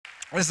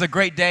This is a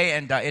great day,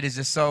 and it is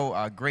just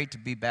so great to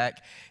be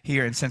back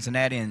here in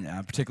Cincinnati, and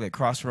particularly at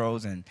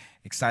Crossroads, and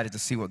excited to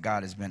see what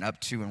God has been up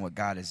to and what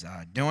God is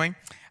doing.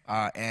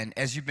 And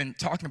as you've been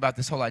talking about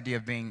this whole idea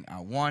of being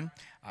one,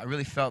 I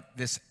really felt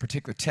this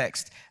particular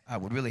text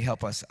would really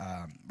help us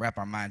wrap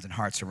our minds and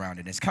hearts around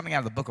it. It's coming out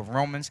of the book of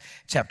Romans,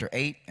 chapter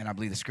 8, and I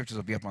believe the scriptures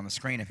will be up on the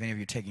screen. If any of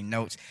you are taking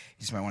notes, you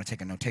just might want to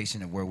take a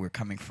notation of where we're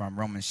coming from.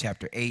 Romans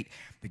chapter 8,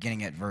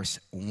 beginning at verse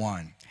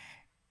 1.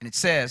 And it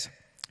says,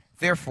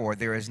 "Therefore,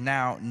 there is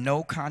now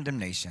no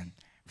condemnation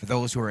for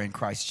those who are in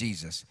Christ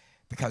Jesus,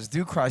 because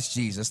through Christ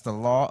Jesus, the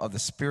law of the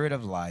Spirit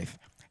of life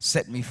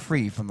set me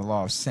free from the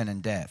law of sin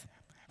and death.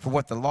 For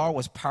what the law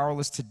was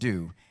powerless to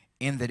do,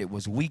 in that it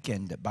was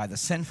weakened by the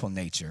sinful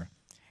nature,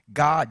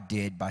 God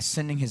did by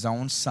sending his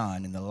own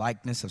Son in the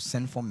likeness of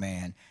sinful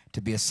man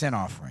to be a sin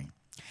offering.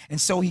 And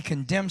so he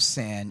condemned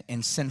sin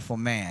in sinful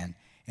man,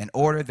 in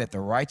order that the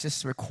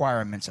righteous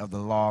requirements of the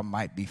law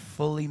might be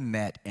fully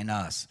met in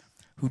us,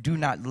 who do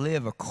not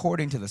live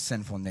according to the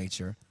sinful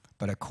nature,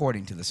 but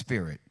according to the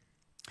Spirit.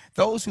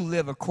 Those who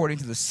live according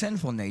to the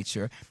sinful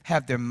nature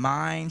have their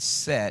minds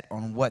set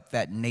on what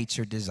that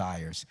nature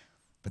desires.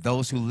 But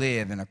those who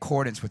live in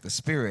accordance with the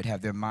Spirit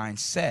have their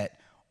minds set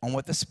on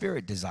what the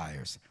Spirit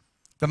desires.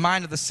 The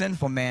mind of the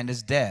sinful man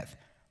is death,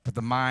 but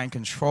the mind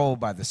controlled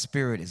by the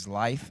Spirit is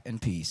life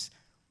and peace.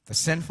 The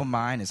sinful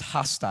mind is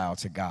hostile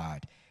to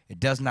God. It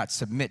does not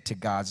submit to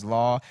God's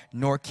law,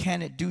 nor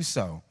can it do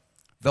so.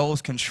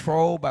 Those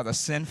controlled by the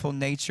sinful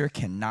nature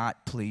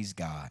cannot please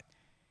God.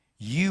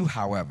 You,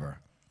 however,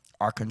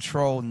 are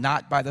controlled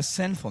not by the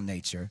sinful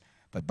nature,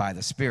 but by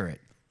the Spirit.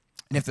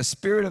 And if the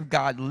Spirit of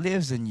God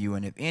lives in you,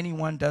 and if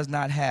anyone does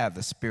not have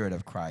the Spirit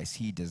of Christ,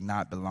 he does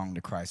not belong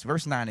to Christ."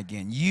 Verse 9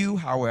 again. "You,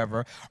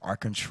 however, are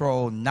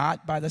controlled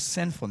not by the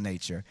sinful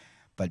nature,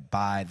 but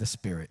by the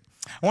Spirit."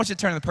 I want you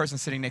to turn to the person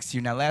sitting next to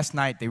you. Now, last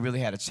night, they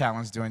really had a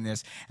challenge doing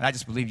this, and I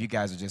just believe you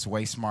guys are just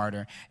way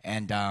smarter,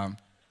 and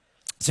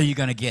so you're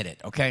going to get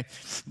it, okay?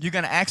 You're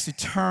going to actually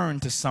turn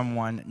to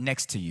someone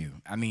next to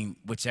you. I mean,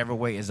 whichever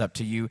way is up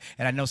to you.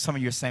 And I know some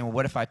of you are saying, well,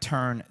 what if I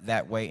turn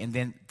that way? And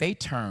then they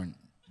turn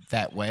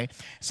that way.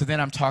 So then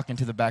I'm talking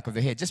to the back of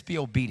their head. Just be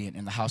obedient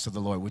in the house of the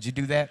Lord. Would you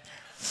do that?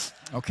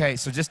 Okay,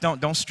 so just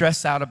don't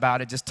stress out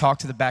about it. Just talk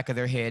to the back of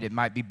their head. It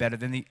might be better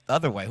than the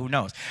other way. Who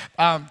knows?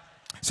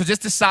 So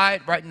just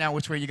decide right now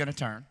which way you're going to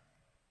turn.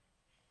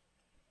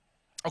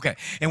 Okay,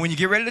 and when you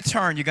get ready to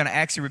turn, you're going to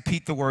actually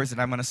repeat the words that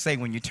I'm going to say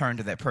when you turn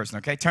to that person,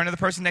 okay? Turn to the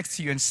person next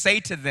to you and say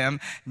to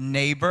them,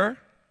 "Neighbor."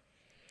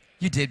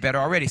 You did better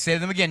already. Say to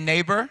them again,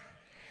 "Neighbor,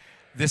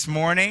 this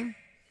morning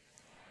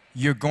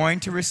you're going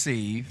to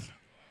receive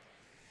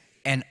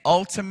an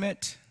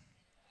ultimate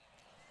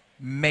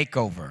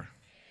makeover."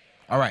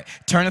 All right,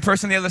 turn to the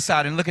person on the other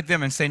side and look at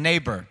them and say,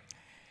 "Neighbor,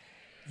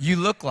 you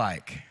look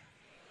like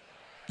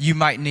you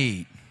might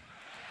need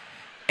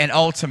an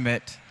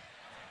ultimate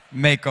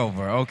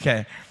makeover."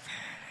 Okay.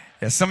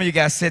 Yeah, some of you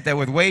guys said that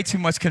with way too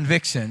much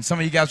conviction. Some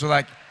of you guys were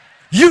like,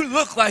 "You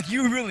look like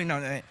you really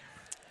know that."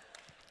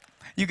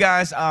 You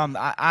guys, I'm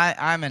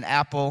an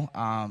Apple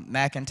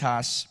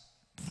Macintosh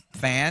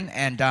fan,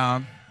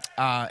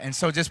 and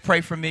so just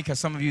pray for me, because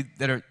some of you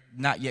that are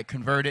not yet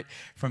converted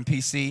from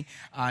PC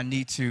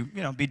need to,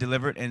 be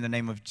delivered in the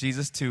name of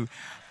Jesus to.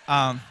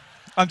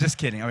 I'm just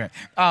kidding. Okay,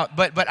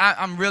 but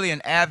I'm really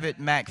an avid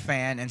Mac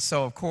fan, and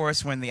so of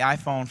course when the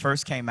iPhone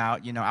first came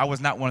out, I was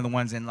not one of the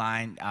ones in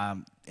line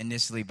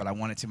initially, but I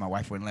wanted to. My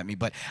wife wouldn't let me,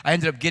 but I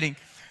ended up getting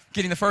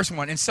the first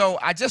one, and so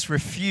I just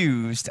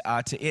refused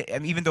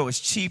even though it was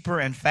cheaper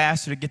and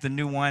faster to get the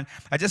new one.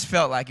 I just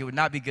felt like it would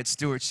not be good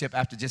stewardship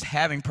after just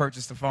having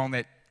purchased a phone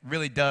that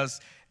really does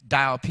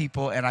dial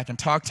people, and I can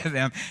talk to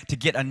them, to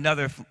get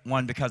another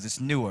one because it's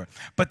newer.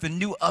 But the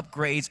new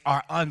upgrades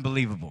are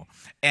unbelievable.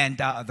 And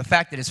the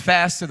fact that it's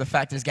faster, the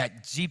fact that it's got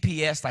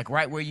GPS like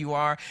right where you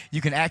are,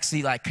 you can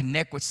actually like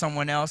connect with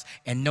someone else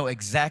and know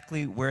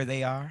exactly where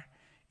they are.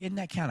 Isn't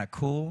that kind of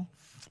cool?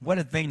 What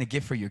a thing to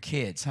get for your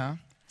kids, huh?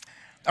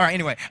 All right,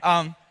 anyway.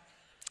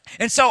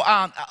 And so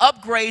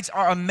upgrades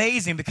are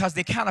amazing because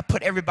they kind of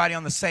put everybody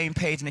on the same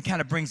page, and it kind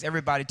of brings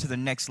everybody to the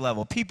next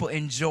level. People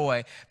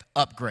enjoy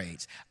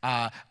upgrades.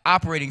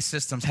 Operating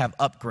systems have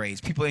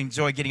upgrades. People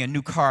enjoy getting a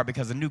new car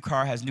because a new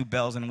car has new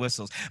bells and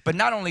whistles. But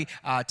not only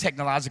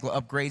technological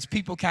upgrades,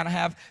 people kind of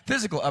have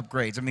physical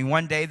upgrades. I mean,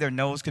 one day their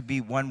nose could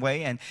be one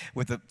way, and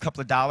with a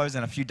couple of dollars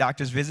and a few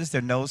doctor's visits,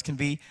 their nose can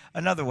be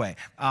another way.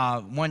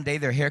 One day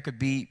their hair could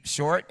be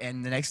short,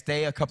 and the next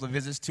day a couple of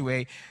visits to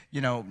a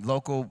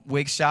local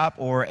wig shop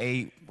or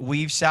a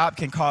weave shop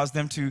can cause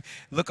them to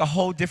look a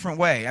whole different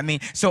way. I mean,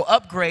 so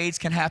upgrades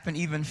can happen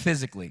even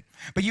physically.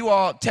 But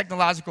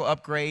technological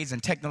upgrades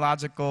and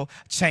technological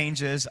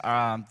changes,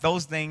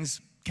 those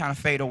things kind of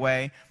fade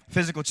away.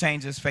 Physical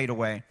changes fade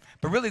away.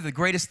 But really the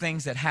greatest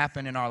things that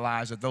happen in our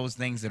lives are those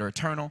things that are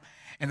eternal.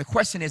 And the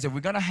question is, if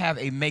we're going to have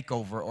a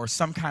makeover or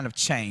some kind of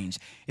change,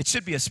 it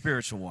should be a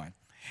spiritual one.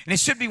 And it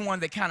should be one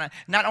that kind of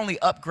not only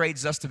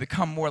upgrades us to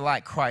become more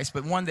like Christ,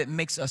 but one that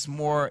makes us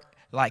more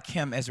like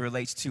him as it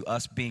relates to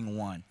us being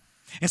one.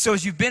 And so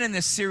as you've been in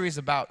this series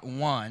about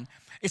one,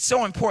 It's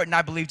so important,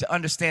 I believe, to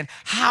understand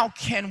how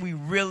can we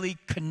really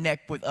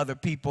connect with other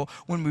people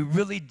when we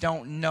really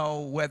don't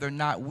know whether or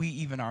not we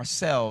even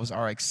ourselves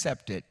are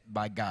accepted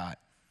by God.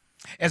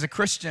 As a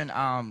Christian,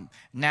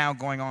 now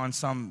going on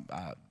some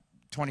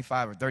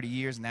 25 or 30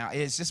 years now,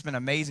 it's just been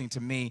amazing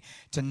to me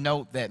to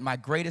note that my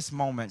greatest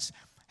moments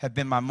have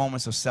been my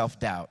moments of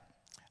self-doubt.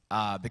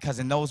 Because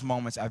in those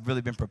moments, I've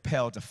really been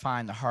propelled to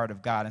find the heart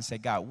of God and say,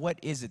 God, what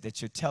is it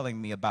that you're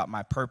telling me about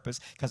my purpose?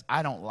 Because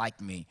I don't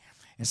like me.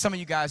 And some of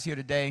you guys here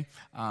today,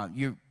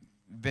 you've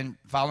been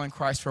following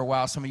Christ for a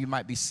while. Some of you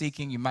might be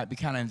seeking. You might be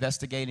kind of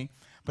investigating.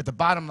 But the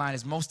bottom line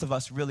is most of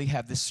us really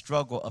have this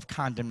struggle of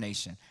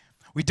condemnation.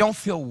 We don't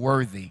feel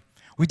worthy.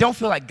 We don't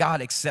feel like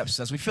God accepts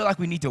us. We feel like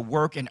we need to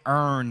work and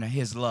earn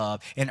his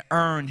love and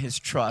earn his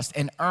trust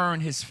and earn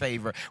his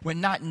favor. We're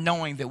not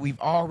knowing that we've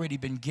already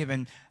been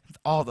given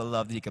all the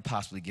love that he could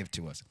possibly give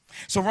to us.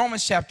 So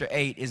Romans chapter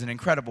 8 is an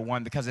incredible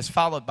one because it's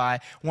followed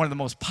by one of the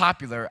most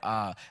popular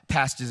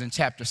passages in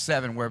chapter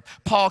 7 where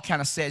Paul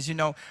kind of says, you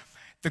know,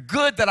 the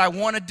good that I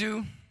want to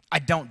do, I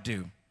don't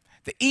do.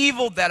 The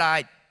evil that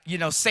I,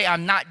 say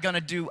I'm not going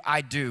to do, I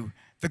do.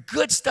 The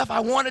good stuff I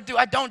want to do,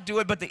 I don't do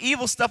it, but the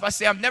evil stuff I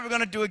say I'm never going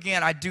to do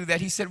again, I do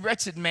that. He said,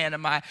 wretched man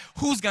am I,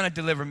 who's going to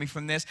deliver me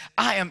from this?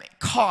 I am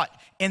caught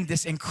in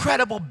this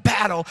incredible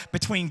battle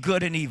between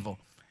good and evil.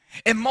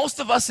 And most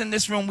of us in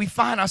this room, we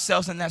find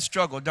ourselves in that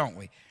struggle, don't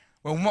we?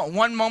 Well,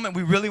 one moment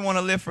we really want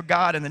to live for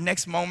God, and the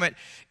next moment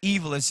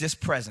evil is just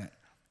present.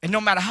 And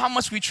no matter how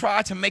much we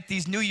try to make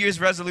these New Year's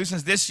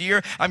resolutions this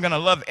year, I'm going to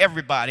love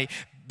everybody,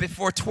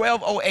 before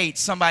 12:08,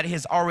 somebody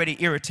has already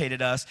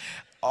irritated us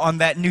on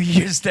that New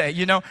Year's Day,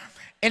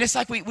 And it's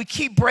like we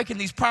keep breaking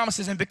these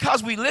promises, and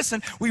because we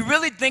listen, we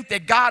really think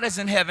that God is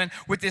in heaven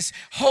with this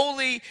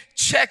holy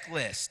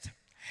checklist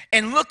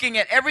and looking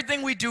at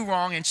everything we do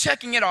wrong and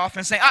checking it off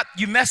and saying,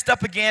 you messed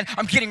up again,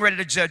 I'm getting ready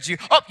to judge you.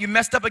 Oh, you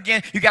messed up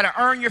again, you got to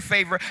earn your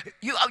favor.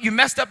 You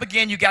messed up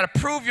again, you got to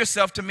prove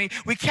yourself to me.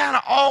 We kind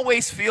of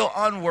always feel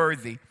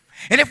unworthy.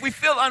 And if we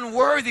feel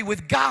unworthy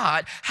with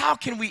God, how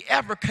can we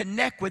ever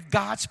connect with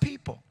God's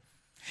people?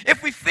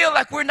 If we feel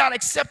like we're not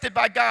accepted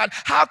by God,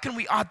 how can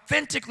we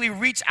authentically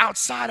reach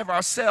outside of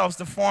ourselves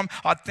to form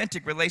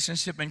authentic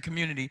relationship and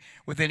community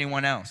with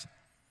anyone else?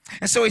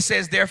 And so he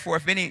says,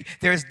 therefore,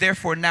 there is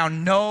therefore now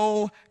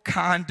no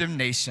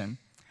condemnation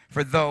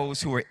for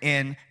those who are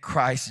in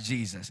Christ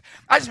Jesus.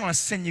 I just want to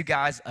send you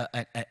guys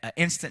an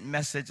instant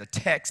message, a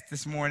text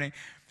this morning.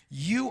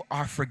 You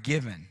are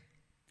forgiven.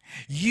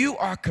 You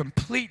are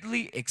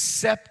completely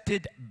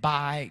accepted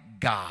by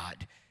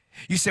God.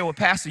 You say, well,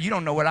 Pastor, you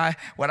don't know what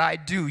I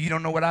do. You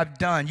don't know what I've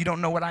done. You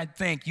don't know what I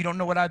think. You don't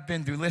know what I've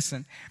been through.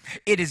 Listen,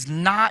 it is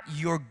not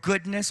your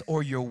goodness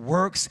or your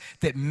works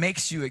that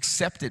makes you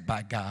accepted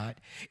by God.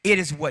 It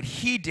is what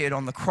he did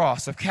on the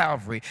cross of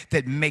Calvary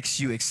that makes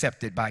you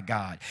accepted by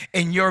God.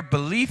 And your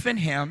belief in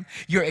him,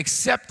 your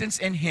acceptance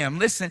in him,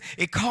 listen,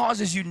 it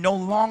causes you no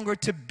longer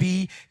to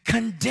be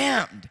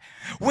condemned.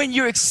 When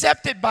you're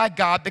accepted by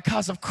God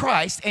because of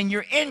Christ and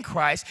you're in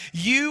Christ,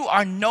 you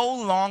are no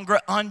longer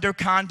under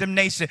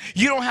condemnation.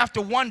 You don't have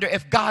to wonder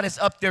if God is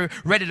up there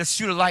ready to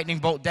shoot a lightning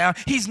bolt down.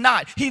 He's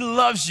not. He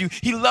loves you.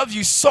 He loves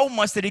you so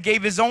much that he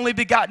gave his only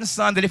begotten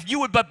son, that if you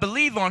would but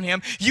believe on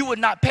him, you would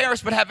not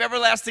perish but have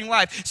everlasting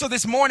life. So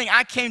this morning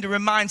I came to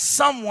remind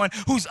someone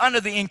who's under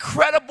the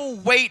incredible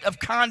weight of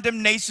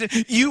condemnation,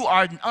 you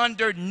are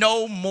under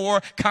no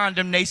more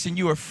condemnation.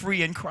 You are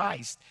free in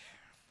Christ.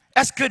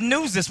 That's good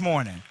news this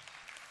morning.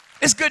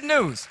 It's good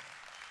news.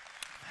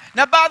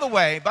 Now, by the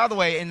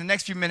way, in the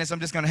next few minutes, I'm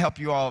just going to help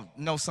you all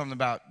know something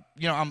about,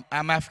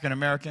 I'm African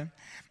American,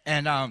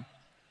 and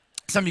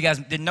some of you guys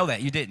didn't know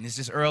that. You didn't. It's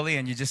just early,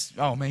 and you just,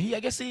 oh man, I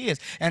guess he is.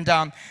 And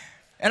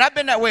I've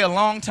been that way a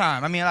long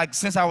time. I mean, like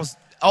since I was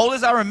old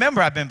as I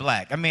remember, I've been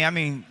black. I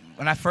mean,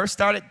 when I first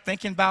started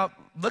thinking about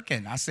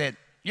looking, I said,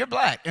 you're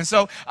black. And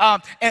so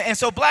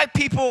so black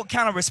people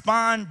kind of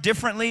respond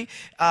differently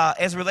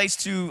as it relates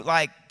to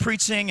like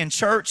preaching and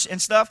church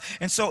and stuff.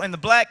 And so in the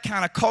black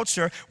kind of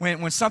culture,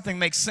 when something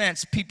makes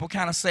sense, people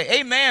kind of say,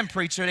 amen,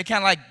 preacher. They kind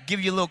of like give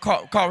you a little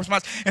call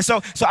response. And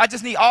so I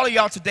just need all of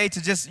y'all today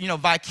to just,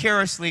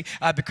 vicariously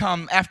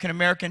become African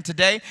American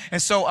today. And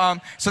so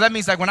that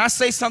means like when I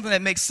say something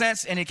that makes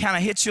sense and it kind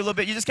of hits you a little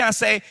bit, you just kind of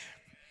say,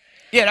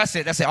 yeah,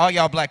 that's it. All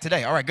y'all black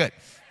today. All right, good.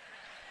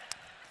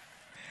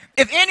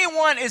 If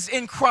anyone is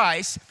in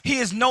Christ, he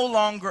is no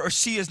longer or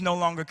she is no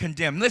longer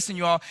condemned. Listen,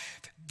 you all,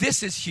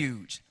 this is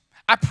huge.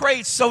 I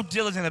prayed so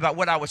diligently about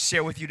what I would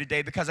share with you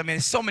today because,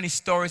 there's so many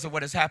stories of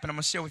what has happened. I'm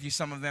going to share with you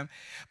some of them.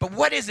 But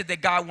what is it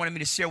that God wanted me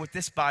to share with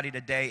this body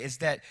today is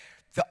that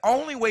the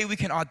only way we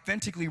can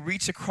authentically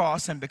reach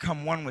across and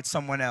become one with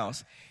someone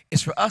else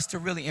is for us to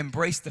really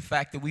embrace the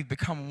fact that we've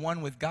become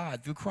one with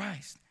God through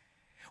Christ.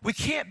 We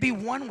can't be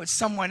one with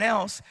someone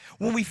else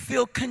when we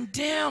feel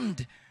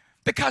condemned.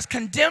 Because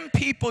condemned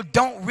people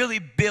don't really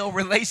build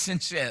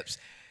relationships.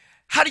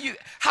 How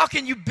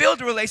can you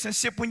build a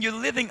relationship when you're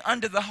living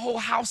under the whole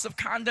house of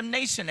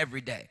condemnation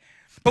every day?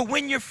 But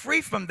when you're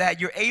free from that,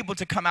 you're able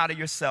to come out of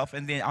yourself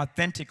and then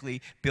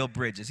authentically build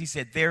bridges. He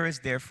said, there is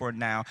therefore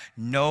now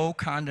no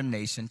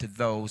condemnation to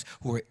those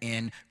who are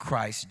in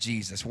Christ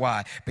Jesus.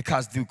 Why?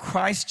 Because through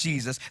Christ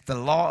Jesus, the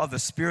law of the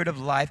Spirit of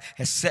life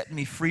has set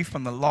me free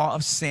from the law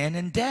of sin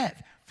and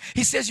death.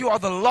 He says you are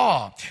the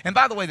law. And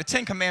by the way, the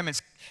Ten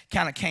Commandments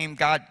kind of came,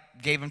 God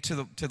gave them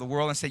to the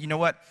world and said, you know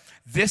what?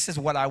 This is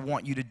what I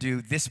want you to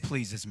do. This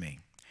pleases me.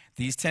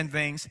 These 10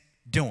 things,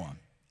 do them.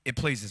 It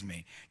pleases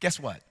me. Guess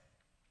what?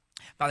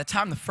 By the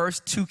time the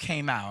first 2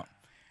 came out,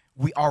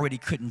 we already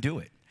couldn't do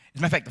it. As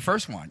a matter of fact, the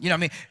first one,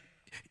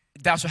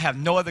 thou shalt have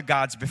no other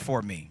gods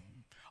before me.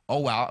 Oh,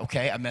 wow,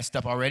 okay, I messed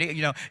up already.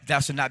 Thou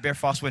shalt not bear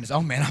false witness.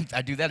 Oh, man,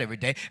 I do that every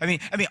day. I mean,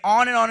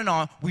 on and on and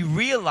on. We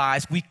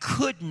realized we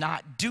could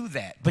not do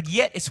that, but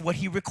yet it's what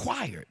he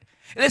required.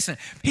 Listen,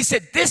 he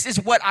said, this is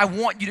what I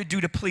want you to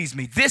do to please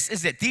me. This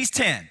is it. These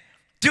 10.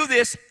 Do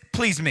this,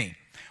 please me.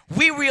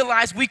 We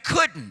realized we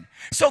couldn't.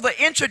 So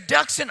the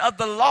introduction of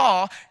the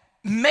law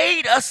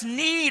made us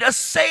need a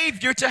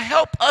Savior to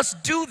help us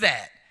do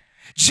that.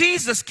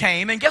 Jesus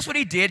came, and guess what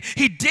he did?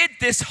 He did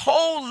this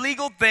whole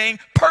legal thing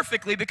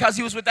perfectly because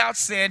he was without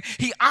sin.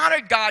 He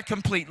honored God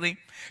completely,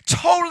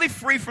 totally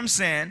free from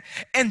sin,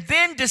 and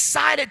then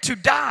decided to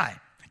die.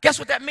 Guess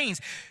what that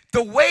means?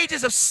 The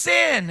wages of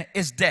sin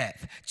is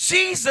death.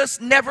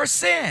 Jesus never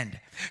sinned.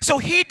 So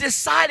he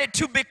decided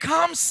to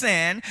become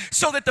sin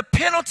so that the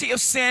penalty of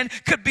sin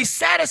could be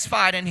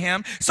satisfied in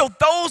him, so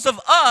those of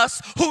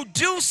us who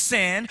do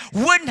sin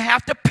wouldn't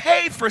have to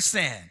pay for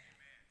sin.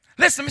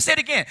 Listen, let me say it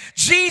again.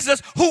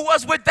 Jesus, who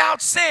was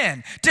without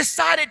sin,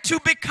 decided to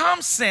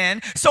become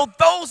sin so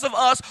those of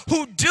us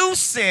who do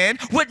sin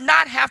would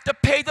not have to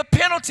pay the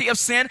penalty of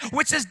sin,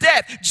 which is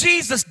death.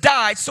 Jesus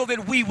died so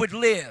that we would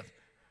live.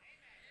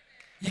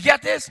 You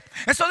got this?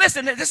 And so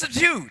listen, this is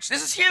huge.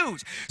 This is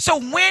huge. So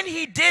when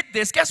he did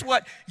this, guess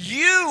what?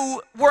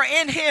 You were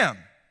in him.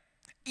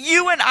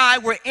 You and I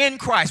were in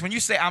Christ. When you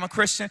say I'm a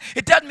Christian,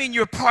 it doesn't mean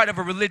you're part of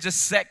a religious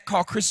sect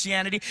called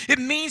Christianity. It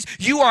means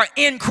you are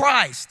in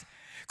Christ.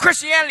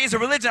 Christianity is a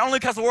religion only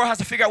because the world has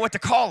to figure out what to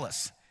call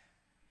us.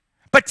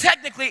 But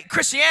technically,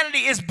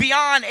 Christianity is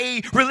beyond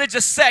a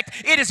religious sect.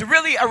 It is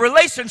really a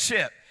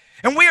relationship.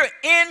 And we are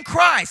in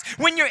Christ.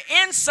 When you're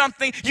in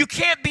something, you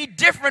can't be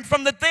different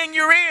from the thing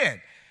you're in.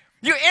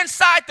 You're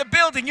inside the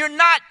building. You're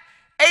not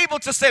able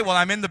to say, well,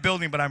 I'm in the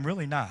building, but I'm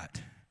really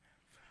not.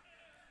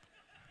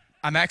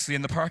 I'm actually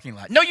in the parking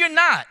lot. No, you're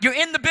not. You're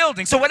in the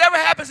building. So whatever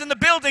happens in the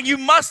building, you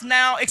must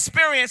now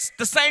experience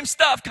the same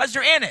stuff because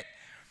you're in it.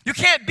 You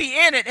can't be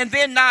in it and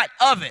then not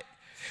of it.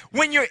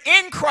 When you're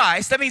in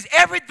Christ, that means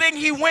everything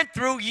he went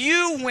through,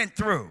 you went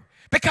through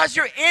because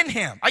you're in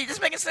him. Are you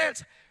just making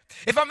sense?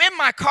 If I'm in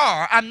my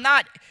car, I'm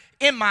not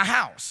in my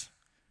house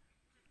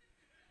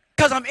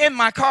because I'm in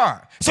my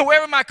car. So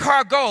wherever my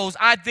car goes,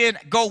 I then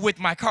go with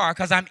my car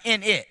because I'm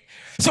in it.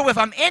 So if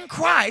I'm in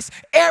Christ,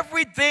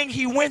 everything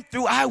he went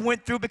through, I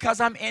went through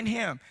because I'm in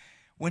him.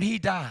 When he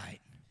died,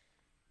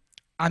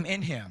 I'm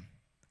in him.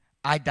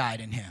 I died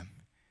in him.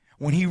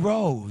 When he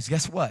rose,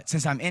 guess what?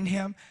 Since I'm in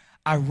him,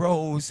 I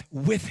rose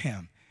with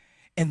him.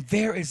 And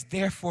there is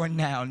therefore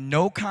now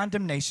no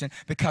condemnation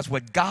because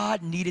what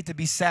God needed to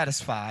be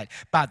satisfied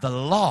by the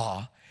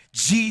law,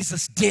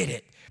 Jesus did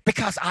it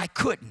because I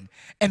couldn't.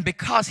 And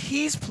because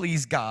he's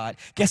pleased God,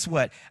 guess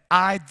what?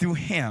 I, through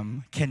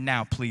him, can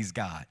now please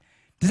God.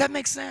 Does that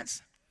make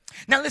sense?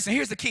 Now listen,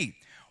 here's the key.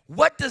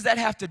 What does that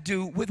have to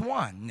do with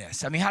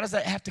oneness? I mean, how does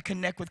that have to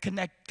connect with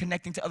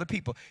connecting to other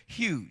people?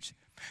 Huge.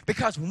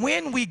 Because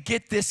when we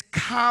get this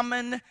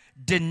common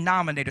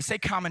denominator, say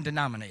common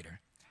denominator.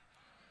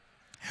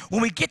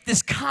 When we get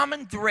this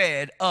common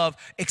thread of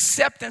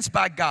acceptance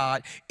by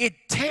God, it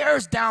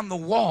tears down the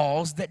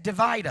walls that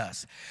divide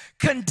us.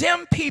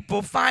 Condemned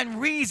people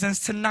find reasons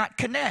to not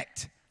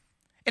connect.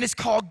 And it's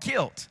called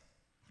guilt.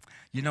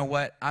 You know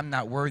what? I'm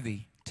not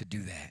worthy to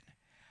do that.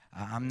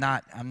 I'm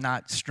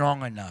not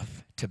strong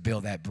enough to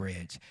build that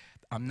bridge.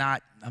 I'm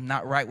not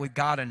right with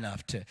God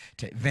enough to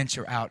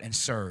venture out and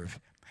serve.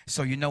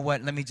 So you know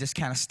what? Let me just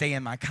kind of stay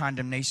in my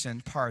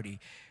condemnation party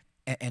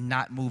and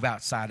not move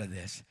outside of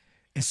this.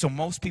 And so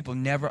most people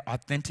never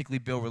authentically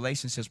build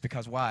relationships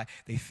because why?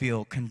 They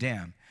feel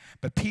condemned.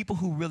 But people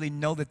who really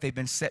know that they've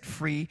been set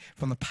free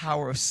from the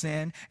power of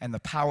sin and the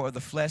power of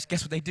the flesh,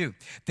 guess what they do?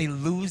 They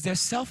lose their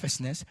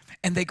selfishness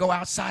and they go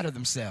outside of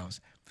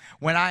themselves.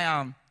 When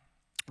I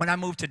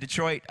moved to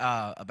Detroit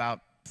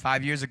about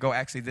 5 years ago,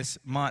 actually this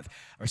month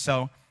or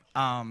so,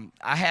 I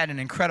had an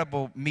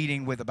incredible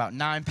meeting with about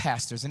 9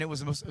 pastors, and it was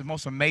the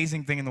most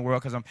amazing thing in the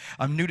world because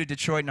I'm new to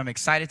Detroit, and I'm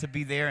excited to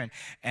be there,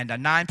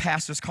 and 9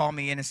 pastors called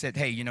me in and said,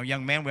 hey,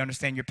 young man, we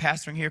understand you're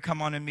pastoring here.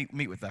 Come on and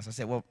meet with us. I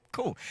said, well,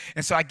 cool.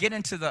 And so I get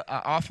into the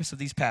office of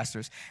these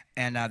pastors,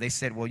 and they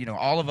said, well,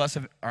 all of us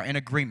are in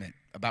agreement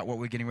about what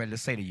we're getting ready to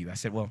say to you. I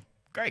said, well,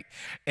 great.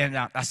 And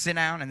I sit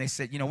down, and they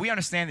said, we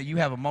understand that you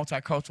have a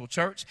multicultural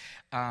church,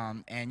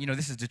 and,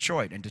 this is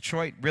Detroit. And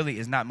Detroit really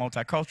is not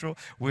multicultural.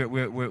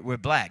 We're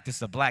black. This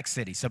is a black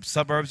city.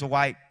 Suburbs are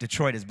white.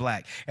 Detroit is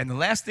black. And the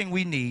last thing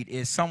we need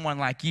is someone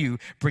like you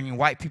bringing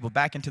white people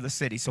back into the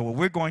city. So what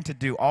we're going to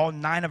do, all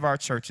 9 of our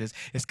churches,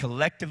 is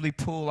collectively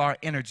pool our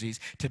energies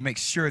to make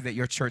sure that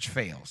your church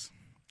fails.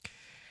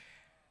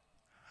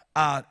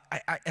 I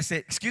said,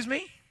 excuse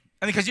me?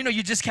 I mean, because,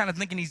 you're just kind of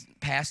thinking these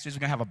pastors are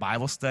going to have a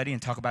Bible study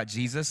and talk about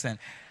Jesus and,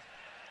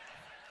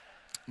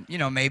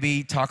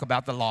 maybe talk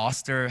about the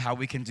lost or how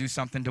we can do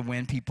something to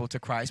win people to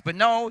Christ. But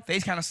no, they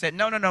kind of said,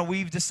 no,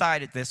 we've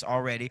decided this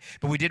already,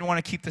 but we didn't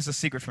want to keep this a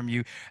secret from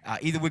you.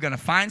 Either we're going to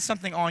find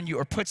something on you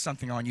or put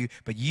something on you,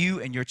 but you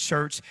and your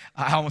church,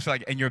 I almost feel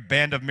like, and your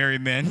band of merry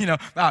men, you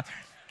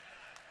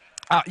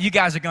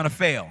guys are going to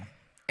fail.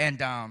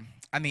 And,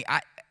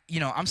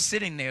 I'm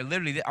sitting there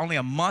literally only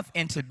a month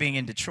into being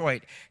in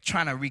Detroit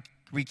trying to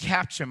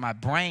recapture my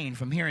brain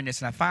from hearing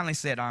this. And I finally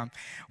said,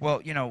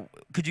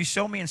 could you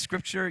show me in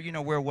Scripture,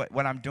 where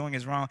what I'm doing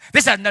is wrong?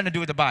 This has nothing to do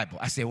with the Bible.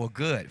 I said, well,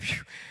 good.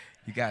 Whew.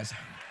 You guys,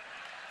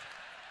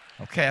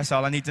 okay, that's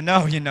all I need to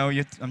know.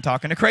 I'm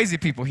talking to crazy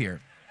people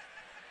here.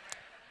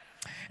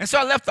 And so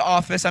I left the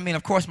office.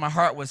 Of course, my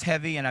heart was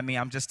heavy, and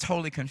I'm just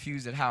totally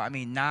confused at how,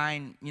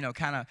 9,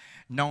 kind of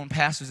known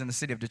pastors in the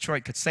city of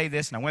Detroit could say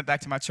this. And I went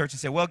back to my church and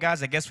said, well,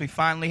 guys, I guess we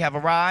finally have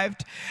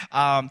arrived.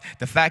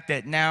 The fact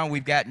that now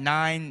we've got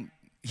 9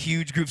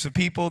 huge groups of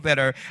people that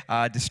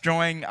are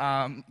destroying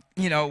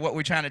what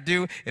we're trying to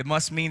do, it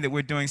must mean that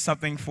we're doing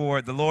something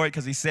for the Lord,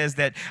 because he says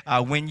that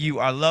when you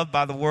are loved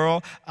by the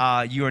world,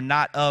 you are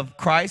not of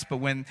Christ. But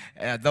when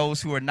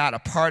those who are not a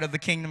part of the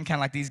kingdom, kind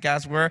of like these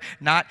guys were,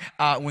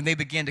 when they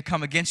begin to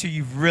come against you,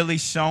 you've really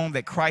shown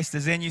that Christ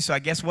is in you. So I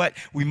guess what?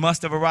 We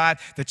must have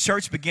arrived. The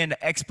church began to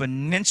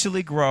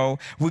exponentially grow.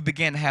 We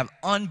began to have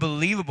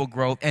unbelievable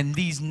growth. And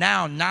these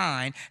now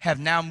 9 have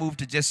now moved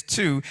to just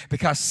 2,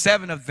 because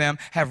 7 of them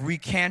have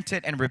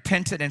recanted and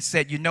repented and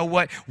said, you know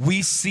what?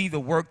 We see the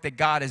work that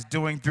God is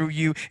doing through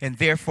you, and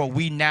therefore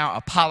we now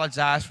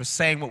apologize for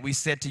saying what we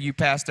said to you,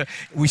 Pastor.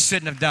 We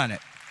shouldn't have done it.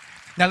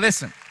 Now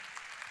listen,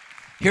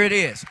 here it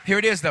is. Here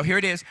it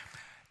is.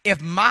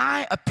 If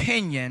my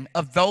opinion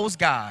of those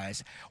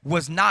guys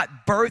was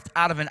not birthed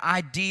out of an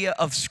idea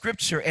of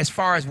Scripture as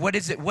far as what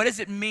does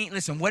it mean?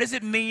 Listen, what does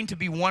it mean to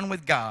be one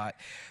with God?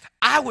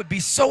 I would be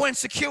so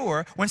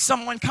insecure when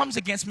someone comes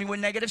against me with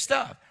negative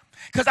stuff.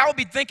 Because I would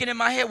be thinking in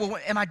my head, well,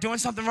 am I doing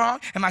something wrong?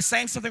 Am I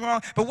saying something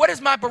wrong? But what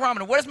is my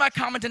barometer? What is my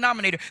common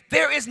denominator?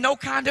 There is no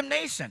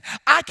condemnation.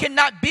 I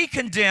cannot be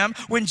condemned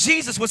when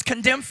Jesus was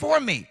condemned for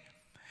me.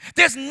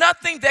 There's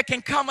nothing that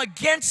can come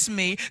against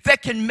me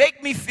that can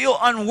make me feel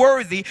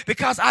unworthy,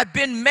 because I've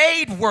been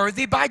made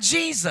worthy by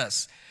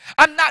Jesus.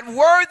 I'm not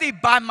worthy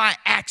by my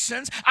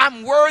actions.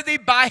 I'm worthy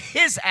by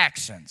his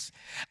actions.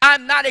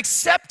 I'm not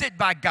accepted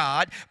by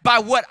God by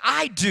what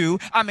I do.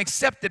 I'm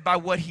accepted by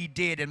what he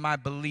did, and my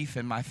belief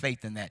and my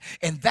faith in that.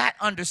 And that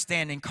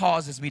understanding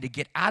causes me to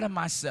get out of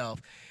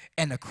myself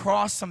and to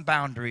cross some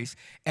boundaries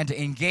and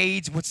to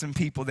engage with some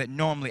people that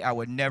normally I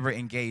would never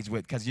engage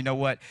with. Because you know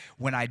what?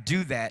 When I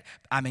do that,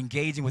 I'm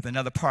engaging with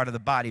another part of the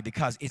body,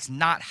 because it's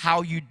not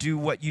how you do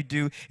what you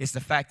do. It's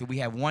the fact that we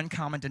have one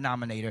common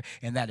denominator,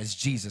 and that is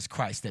Jesus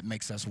Christ, that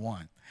makes us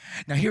one.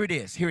 Now, here it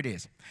is.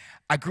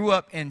 I grew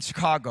up in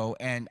Chicago,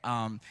 and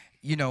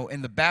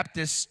in the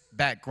Baptist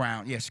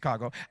background,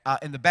 Chicago,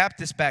 in the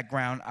Baptist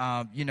background,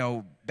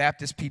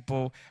 Baptist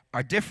people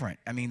are different.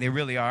 They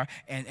really are.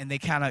 And they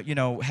kind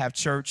of, have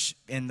church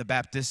in the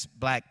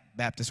Black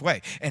Baptist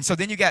way. And so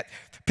then you got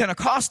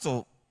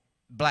Pentecostal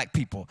black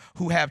people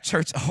who have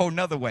church a whole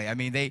nother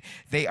way.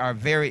 They are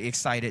very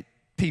excited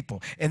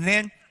people. And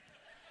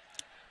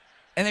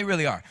they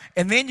really are.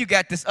 And then you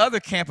got this other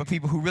camp of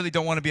people who really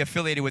don't want to be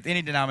affiliated with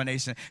any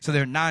denomination. So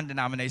they're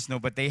non-denominational,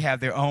 but they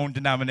have their own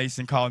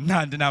denomination called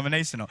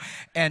non-denominational.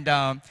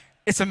 And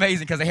it's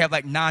amazing, because they have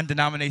like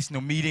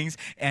non-denominational meetings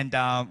and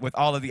with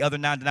all of the other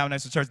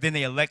non-denominational churches. Then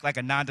they elect like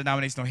a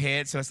non-denominational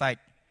head. So it's like,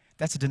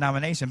 that's a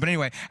denomination. But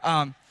anyway,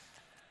 but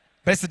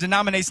it's the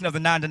denomination of the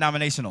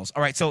non-denominationals.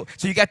 All right, so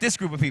you got this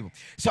group of people.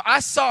 So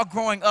I saw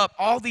growing up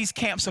all these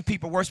camps of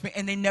people worshiping,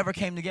 and they never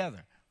came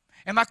together.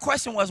 And my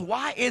question was,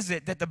 why is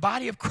it that the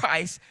body of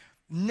Christ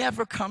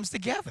never comes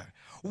together?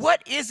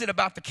 What is it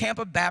about the camp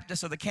of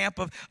Baptists or the camp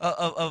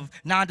of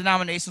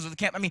non-denominations or the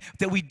camp,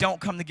 that we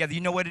don't come together? You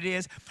know what it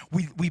is?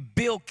 We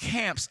build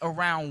camps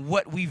around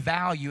what we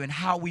value and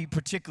how we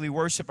particularly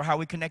worship or how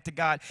we connect to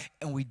God,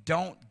 and we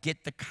don't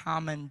get the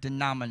common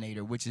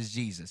denominator, which is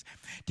Jesus.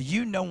 Do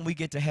you know when we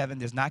get to heaven,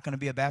 there's not going to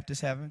be a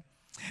Baptist heaven?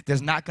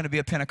 There's not going to be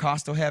a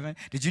Pentecostal heaven.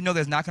 Did you know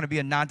there's not going to be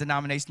a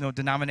non-denominational,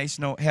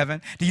 denominational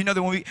heaven? Do you know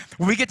that when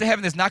we get to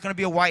heaven, there's not going to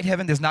be a white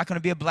heaven, there's not going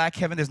to be a black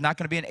heaven, there's not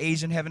going to be an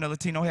Asian heaven, a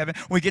Latino heaven?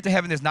 When we get to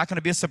heaven, there's not going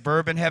to be a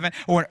suburban heaven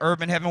or an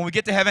urban heaven. When we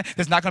get to heaven,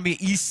 there's not going to be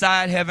an east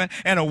side heaven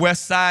and a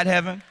west side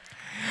heaven.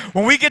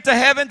 When we get to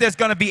heaven, there's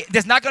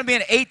not going to be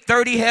an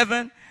 8:30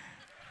 heaven.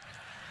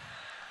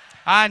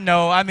 I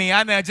know. I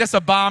mean, just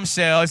a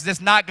bombshell. It's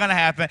just not going to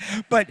happen.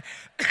 But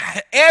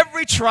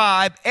every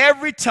tribe,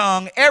 every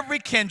tongue, every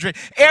kindred,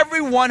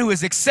 everyone who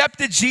has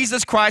accepted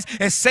Jesus Christ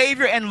as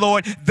Savior and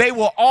Lord, they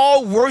will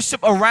all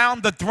worship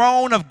around the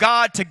throne of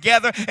God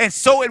together, and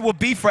so it will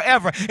be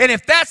forever. And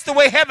if that's the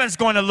way heaven's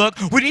going to look,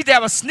 we need to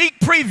have a sneak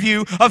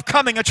preview of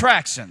coming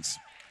attractions.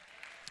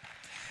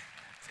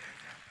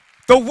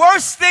 The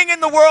worst thing in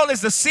the world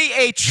is to see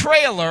a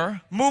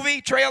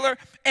movie trailer,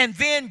 and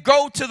then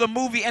go to the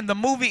movie, and the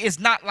movie is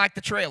not like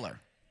the trailer.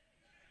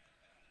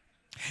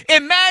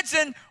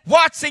 Imagine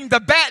watching the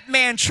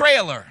Batman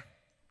trailer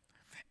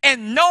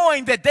and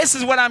knowing that this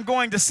is what I'm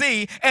going to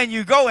see, and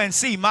you go and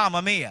see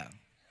Mamma Mia.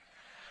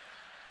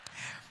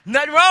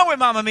 Nothing wrong with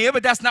Mamma Mia,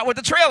 but that's not what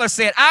the trailer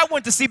said. I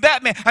went to see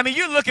Batman. I mean,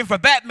 you're looking for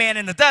Batman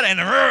and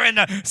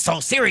the so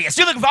serious.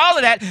 You're looking for all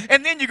of that,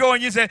 and then you go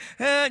and you say,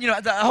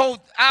 the whole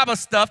ABBA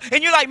stuff,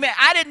 and you're like, man,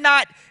 I did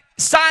not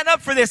sign up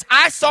for this.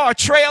 I saw a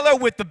trailer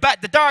with the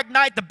Dark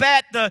Knight, the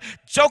Bat, the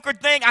Joker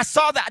thing. I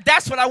saw that.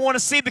 That's what I want to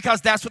see because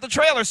that's what the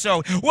trailer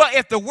showed. Well,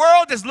 if the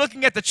world is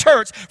looking at the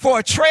church for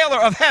a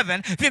trailer of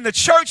heaven, then the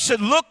church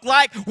should look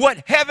like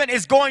what heaven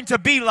is going to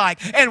be like.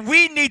 And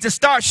we need to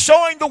start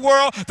showing the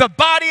world the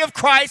body of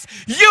Christ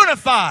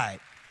unified.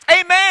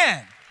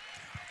 Amen.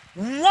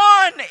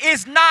 One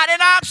is not an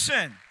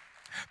option.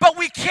 But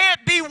we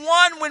can't be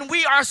one when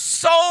we are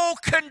so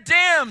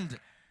condemned.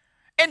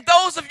 And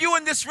those of you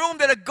in this room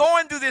that are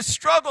going through this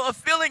struggle of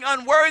feeling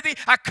unworthy,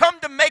 I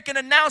come to make an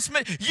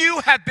announcement. You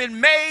have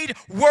been made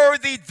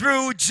worthy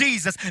through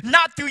Jesus.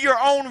 Not through your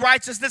own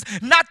righteousness,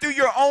 not through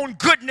your own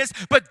goodness,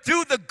 but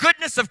through the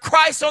goodness of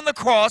Christ on the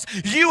cross.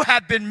 You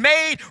have been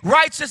made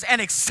righteous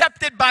and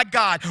accepted by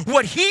God.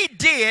 What he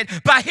did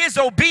by his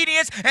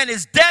obedience and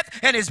his death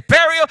and his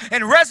burial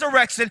and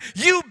resurrection,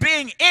 you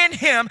being in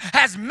him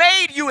has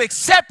made you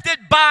accepted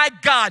by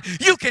God.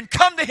 You can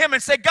come to him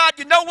and say, God,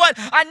 you know what?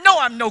 I know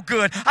I'm no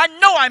good. I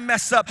know I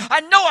mess up.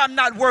 I know I'm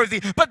not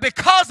worthy. But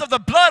because of the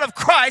blood of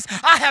Christ,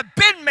 I have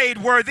been made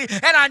worthy,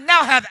 and I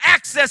now have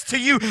access to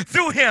you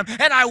through him.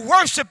 And I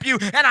worship you,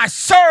 and I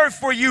serve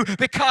for you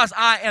because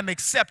I am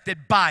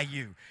accepted by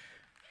you.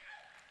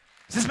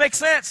 Does this make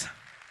sense?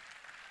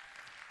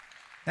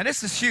 Now,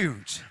 this is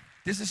huge.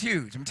 This is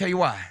huge. Let me tell you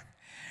why.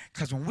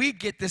 Because when we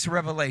get this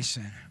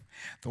revelation,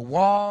 the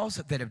walls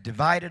that have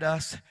divided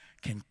us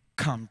can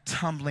come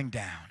tumbling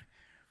down.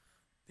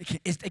 They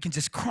can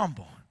just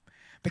crumble.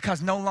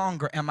 Because no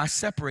longer am I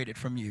separated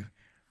from you.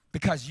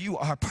 Because you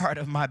are part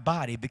of my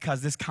body.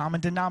 Because this common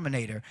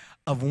denominator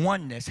of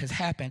oneness has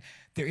happened.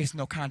 There is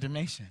no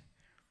condemnation.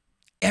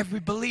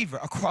 Every believer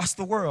across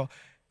the world,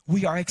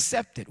 we are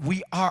accepted.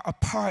 We are a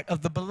part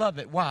of the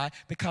beloved. Why?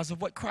 Because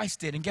of what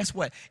Christ did. And guess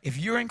what? If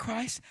you're in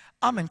Christ,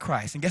 I'm in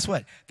Christ. And guess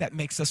what? That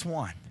makes us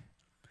one.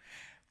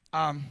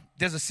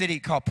 There's a city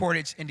called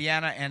Portage,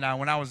 Indiana. And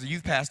when I was a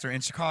youth pastor in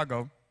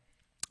Chicago,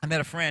 I met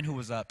a friend who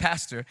was a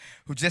pastor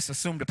who just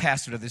assumed a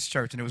pastor to this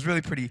church, and it was really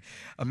pretty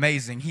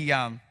amazing.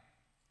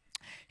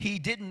 He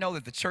didn't know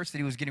that the church that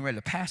he was getting ready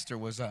to pastor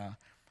was a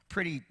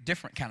pretty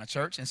different kind of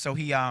church, and so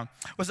he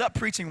was up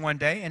preaching one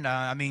day,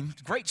 and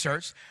great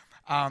church,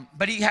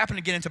 but he happened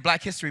to get into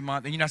Black History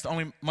Month, and that's the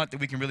only month that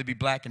we can really be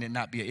black and it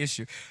not be an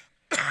issue.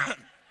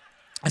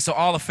 And so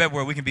all of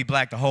February we can be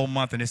black the whole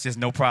month, and it's just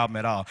no problem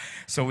at all.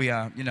 So we,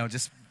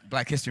 just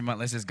Black History Month,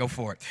 let's just go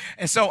for it.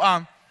 And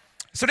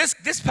so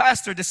this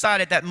pastor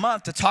decided that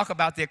month to talk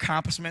about the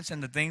accomplishments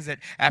and the things that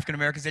African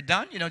Americans had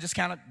done, just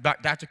kind of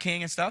Dr.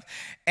 King and stuff.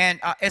 And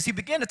as he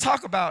began to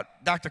talk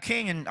about Dr.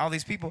 King and all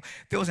these people,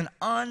 there was an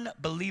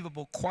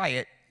unbelievable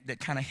quiet that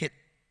kind of hit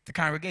the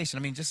congregation.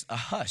 I mean, just a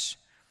hush.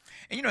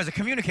 And as a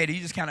communicator, you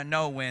just kind of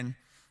know when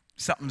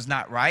something's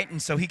not right. And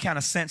so he kind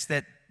of sensed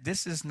that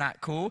this is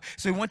not cool.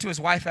 So he went to his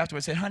wife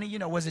afterwards and said, honey,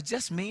 was it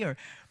just me or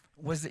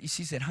was it?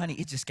 She said, honey,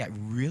 it just got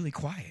really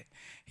quiet.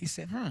 He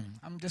said,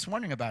 I'm just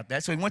wondering about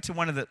that. So he went to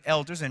one of the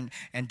elders and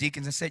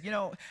deacons and said,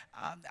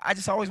 I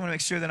just always want to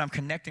make sure that I'm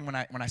connecting when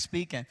I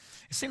speak. And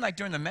it seemed like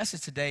during the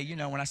message today,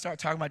 when I started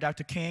talking about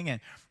Dr. King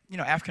and,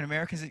 African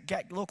Americans, it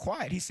got a little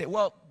quiet. He said,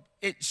 well,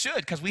 it should,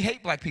 because we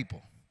hate black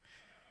people.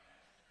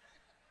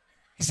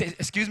 He said,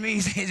 excuse me?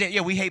 He said,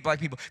 yeah, we hate black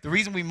people. The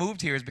reason we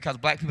moved here is because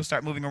black people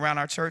start moving around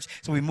our church.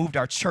 So we moved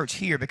our church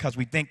here because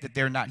we think that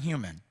they're not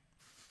human.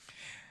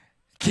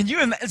 Can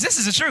you imagine? This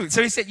is the truth.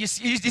 So he said, you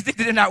think that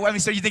they're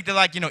not, so you think they're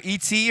like,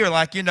 E.T. or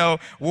like,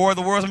 War of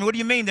the Worlds? What do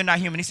you mean they're not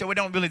human? He said, we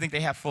don't really think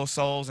they have full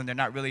souls and they're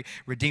not really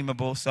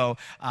redeemable. So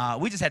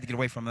we just had to get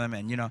away from them.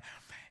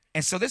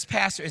 And so this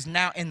pastor is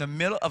now in the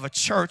middle of a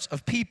church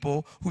of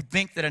people who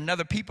think that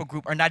another people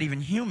group are not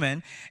even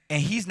human.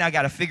 And he's now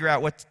got to figure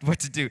out what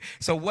to do.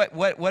 So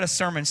what a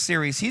sermon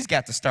series he's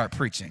got to start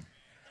preaching.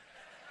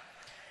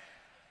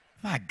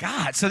 My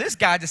God. So this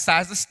guy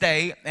decides to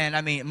stay.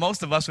 And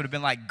most of us would have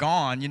been like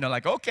gone,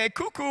 like, okay,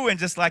 cuckoo, and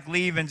just like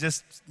leave and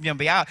just,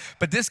 be out.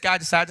 But this guy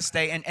decided to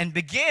stay and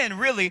begin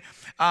really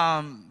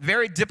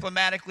very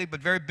diplomatically, but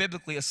very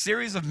biblically, a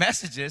series of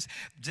messages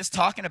just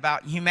talking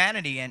about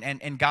humanity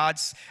and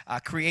God's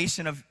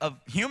creation of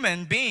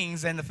human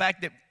beings and the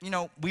fact that,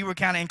 we were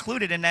kind of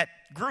included in that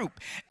group.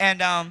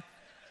 And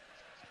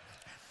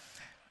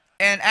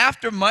And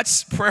after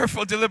much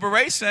prayerful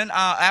deliberation,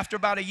 after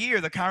about a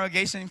year, the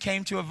congregation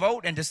came to a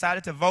vote and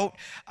decided to vote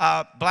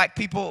black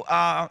people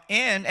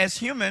in as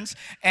humans.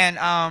 And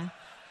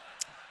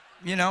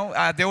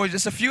there were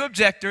just a few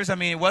objectors. I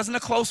mean, it wasn't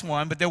a close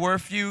one, but there were a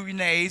few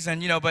nays.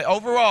 And, but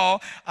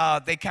overall,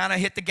 they kind of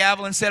hit the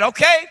gavel and said,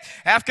 okay,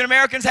 African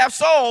Americans have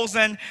souls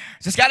and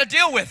just got to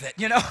deal with it,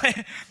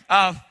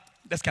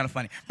 That's kind of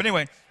funny. But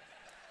anyway,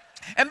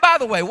 and by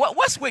the way,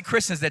 what's with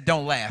Christians that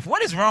don't laugh?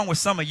 What is wrong with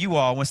some of you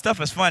all when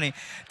stuff is funny?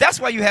 That's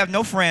why you have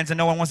no friends and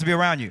no one wants to be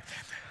around you.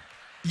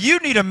 You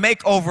need a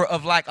makeover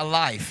of like a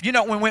life.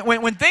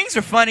 When things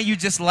are funny, you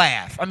just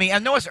laugh. I mean, I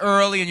know it's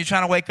early and you're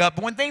trying to wake up,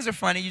 but when things are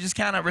funny, you just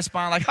kind of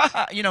respond like, ha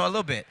ha, a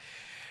little bit.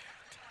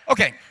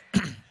 Okay.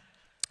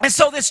 And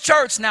so this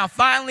church now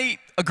finally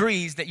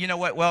agrees that,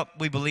 well,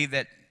 we believe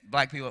that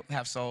black people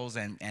have souls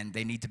and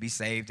they need to be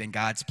saved, and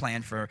God's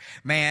plan for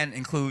man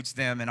includes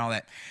them and all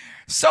that.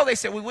 So they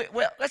said,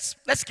 well,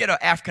 let's get an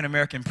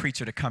African-American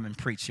preacher to come and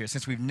preach here.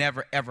 Since we've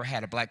never, ever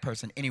had a black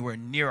person anywhere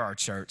near our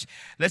church,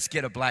 let's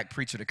get a black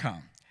preacher to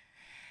come.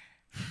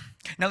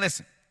 Now,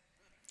 listen.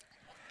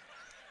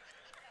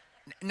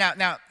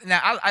 Now,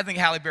 I think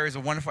Halle Berry is a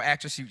wonderful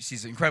actress.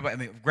 She's incredible. I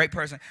mean, great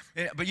person.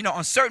 But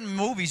on certain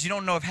movies, you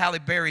don't know if Halle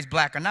Berry's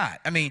black or not.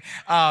 I mean,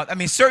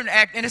 certain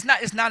and it's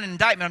not an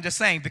indictment. I'm just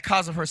saying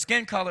because of her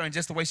skin color and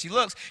just the way she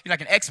looks.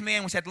 Like an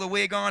X-Men, when she had the little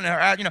wig on,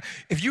 and her,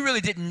 if you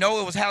really didn't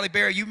know it was Halle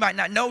Berry, you might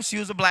not know she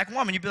was a black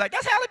woman. You'd be like,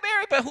 that's Halle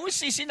Berry, but who is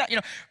she? She's not,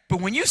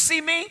 But when you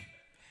see me,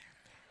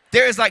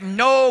 there is like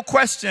no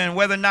question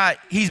whether or not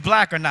he's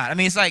black or not. I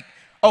mean, it's like,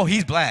 oh,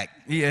 he's black.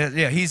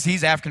 Yeah,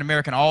 he's African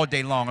American all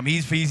day long. I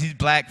mean, he's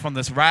black from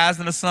the rise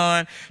of the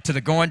sun to the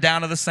going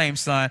down of the same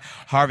sun.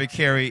 Harvey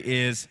Carey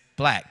is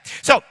black.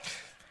 So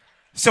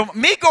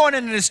me going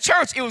into this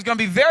church, it was going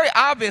to be very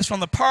obvious from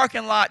the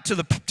parking lot to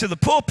the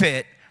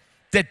pulpit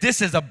that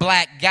this is a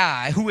black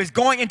guy who is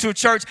going into a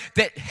church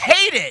that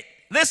hated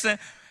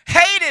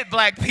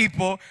black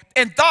people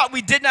and thought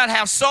we did not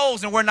have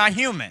souls and we're not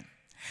human.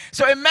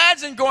 So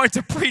imagine going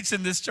to preach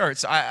in this church.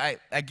 So I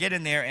get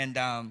in there and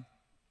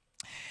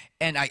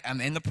I'm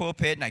in the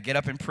pulpit, and I get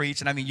up and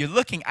preach. And, I mean, you're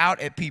looking out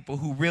at people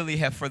who really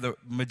have, for the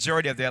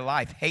majority of their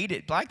life,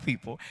 hated black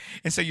people.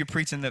 And so you're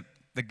preaching the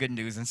good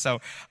news. And so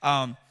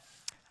I'm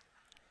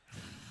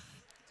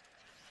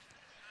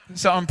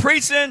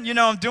preaching,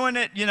 I'm doing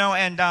it,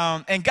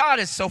 and God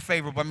is so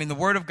favorable. I mean, the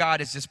Word of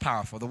God is just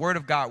powerful. The Word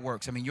of God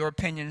works. I mean, your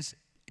opinions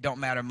don't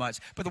matter much,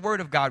 but the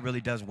Word of God really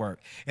does work.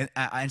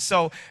 And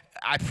so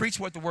I preached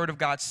what the Word of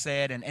God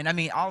said, and I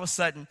mean, all of a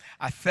sudden,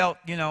 I felt,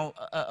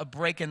 a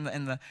break in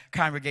the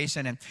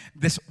congregation, and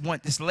this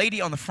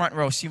lady on the front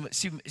row, she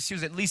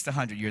was at least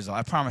 100 years old,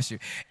 I promise you,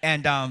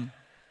 and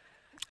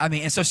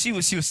and so she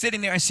was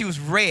sitting there and she was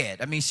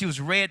red. I mean, she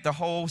was red the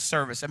whole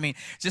service. I mean,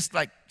 just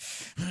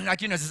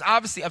just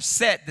obviously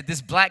upset that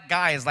this black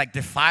guy is like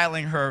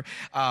defiling her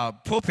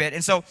pulpit.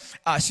 And so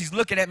she's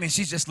looking at me and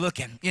she's just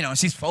looking, and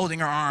she's folding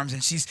her arms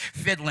and she's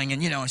fiddling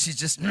and, and she's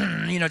just,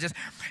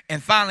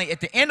 and finally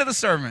at the end of the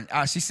sermon,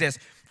 she says,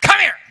 "Come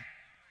here."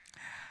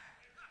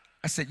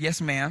 I said, "Yes,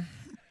 ma'am."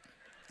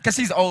 Because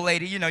she's an old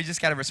lady, you just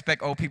got to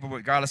respect old people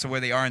regardless of where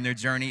they are in their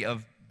journey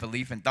of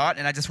belief and thought.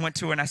 And I just went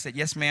to her and I said,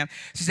 "Yes, ma'am."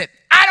 She said,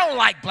 "I don't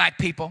like black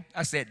people."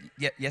 I said,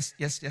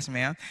 yes,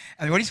 ma'am.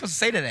 I mean, what are you supposed to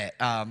say to that?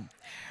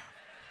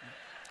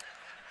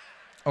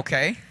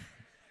 Okay.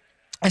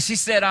 And she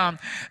said,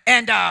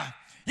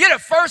 you're the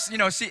first,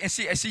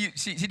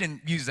 she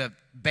didn't use a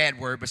bad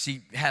word, but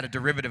she had a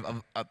derivative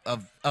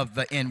of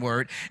the N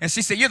word. And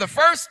she said, "You're the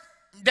first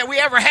that we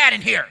ever had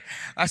in here."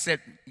 I said,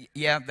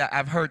 "Yeah,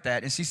 I've heard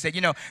that." And she said,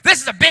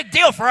 "This is a big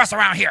deal for us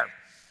around here."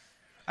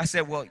 I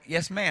said, "Well,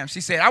 yes, ma'am."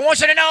 She said, "I want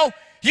you to know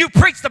you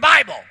preach the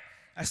Bible."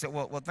 I said,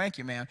 well, thank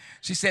you, ma'am.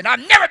 She said,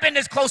 "I've never been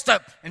this close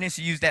to," and then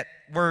she used that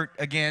word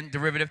again,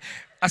 derivative.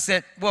 I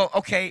said, "Well,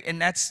 okay,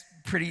 and that's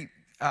pretty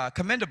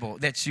commendable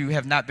that you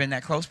have not been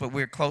that close, but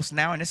we're close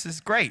now, and this is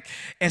great."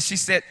 And she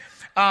said,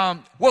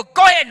 "Well,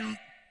 go ahead and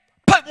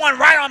put one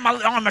right on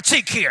my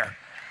cheek here."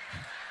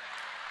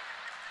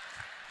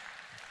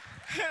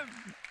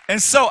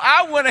 And so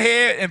I went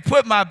ahead and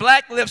put my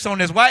black lips on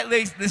this white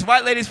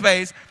lady's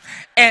face.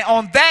 And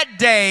on that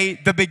day,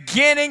 the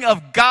beginning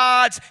of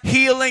God's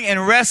healing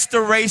and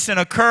restoration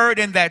occurred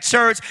in that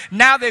church.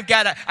 Now they've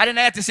got I didn't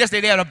add this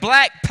yesterday, they had a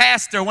black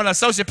pastor, one of the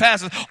associate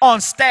pastors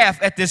on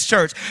staff at this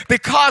church.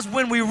 Because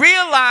when we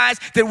realize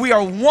that we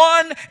are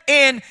one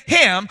in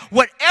Him,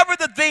 whatever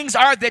the things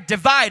are that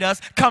divide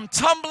us come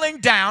tumbling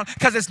down,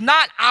 because it's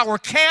not our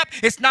camp,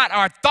 it's not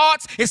our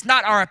thoughts, it's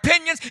not our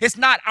opinions, it's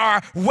not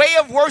our way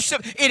of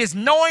worship. It is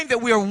knowing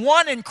that we are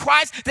one in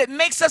Christ that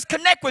makes us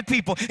connect with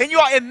people. And you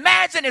all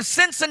imagine if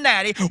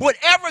Cincinnati would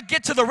ever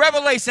get to the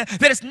revelation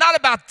that it's not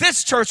about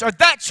this church or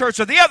that church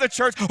or the other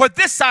church or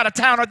this side of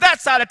town or that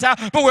side of town,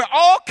 but we're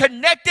all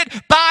connected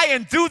by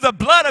and through the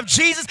blood of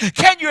Jesus.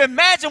 Can you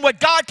imagine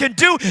what God can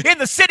do in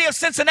the city of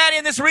Cincinnati,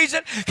 in this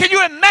region? Can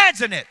you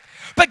imagine it?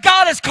 But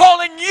God is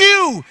calling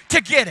you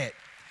to get it.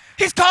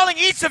 He's calling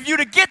each of you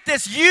to get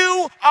this.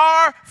 You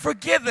are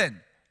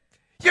forgiven.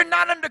 You're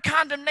not under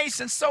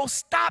condemnation, so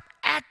stop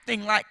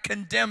acting like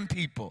condemned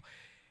people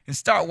and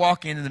start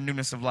walking into the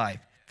newness of life.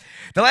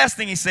 The last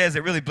thing he says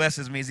that really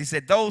blesses me is he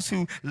said, those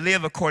who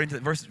live according to,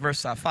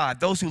 verse 5,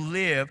 those who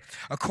live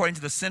according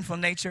to the sinful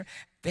nature,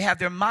 they have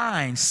their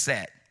minds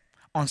set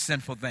on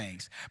sinful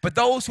things. But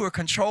those who are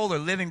controlled or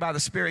living by the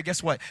Spirit,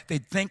 guess what? They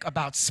think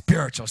about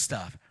spiritual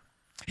stuff.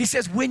 He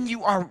says when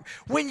you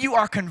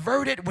are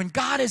converted, when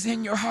God is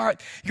in your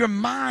heart, your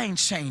mind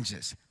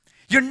changes.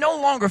 You're no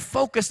longer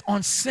focused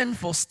on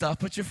sinful stuff,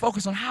 but you're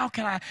focused on how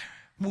can I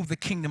move the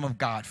kingdom of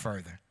God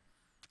further.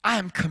 I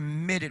am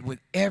committed with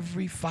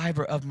every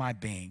fiber of my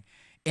being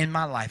in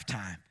my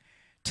lifetime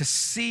to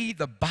see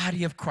the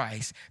body of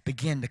Christ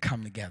begin to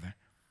come together.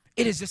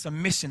 It is just a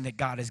mission that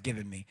God has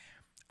given me.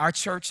 Our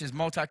church is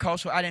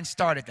multicultural. I didn't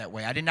start it that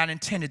way. I did not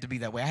intend it to be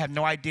that way. I have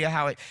no idea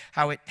how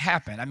it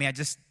happened. I mean, I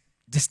just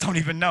don't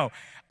even know.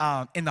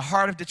 In the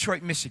heart of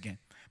Detroit, Michigan.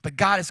 But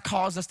God has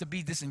caused us to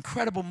be this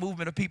incredible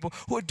movement of people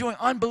who are doing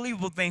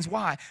unbelievable things.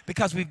 Why?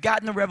 Because we've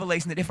gotten the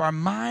revelation that if our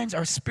minds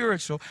are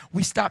spiritual,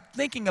 we stop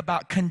thinking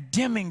about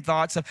condemning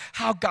thoughts of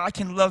how God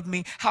can love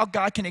me, how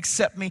God can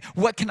accept me,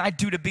 what can I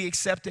do to be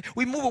accepted.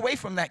 We move away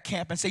from that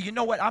camp and say, you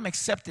know what, I'm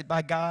accepted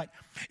by God.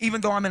 Even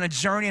though I'm in a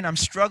journey and I'm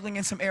struggling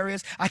in some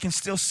areas, I can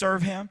still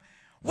serve him.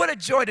 What a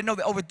joy to know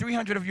that over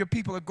 300 of your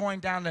people are going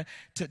down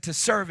to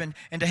serve and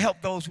to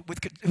help those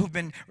who've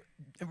been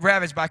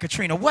ravaged by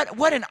Katrina.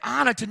 What an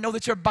honor to know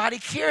that your body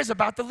cares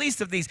about the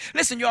least of these.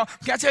 Listen, y'all,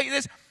 can I tell you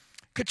this?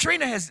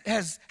 Katrina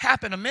has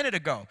happened a minute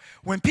ago.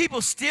 When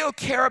people still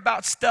care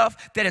about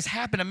stuff that has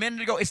happened a minute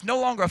ago, it's no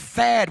longer a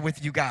fad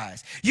with you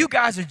guys. You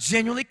guys are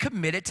genuinely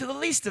committed to the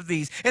least of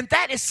these, and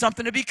that is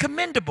something to be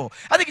commendable.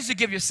 I think you should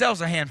give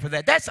yourselves a hand for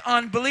that. That's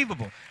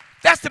unbelievable.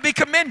 That's to be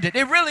commended.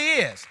 It really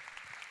is.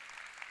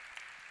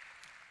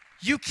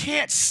 You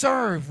can't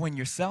serve when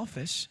you're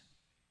selfish.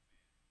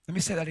 Let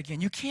me say that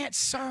again. You can't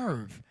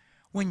serve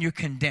when you're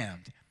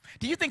condemned.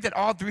 Do you think that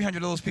all 300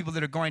 of those people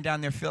that are going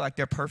down there feel like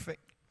they're perfect?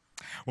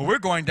 Well, we're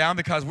going down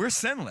because we're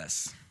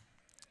sinless.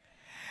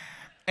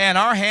 And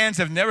our hands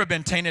have never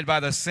been tainted by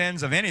the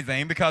sins of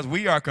anything because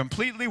we are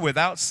completely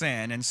without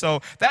sin. And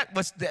so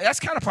that's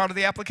kind of part of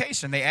the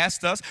application. They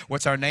asked us,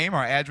 what's our name,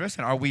 our address,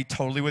 and are we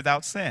totally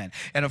without sin?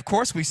 And of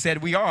course we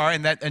said we are,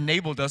 and that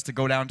enabled us to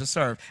go down to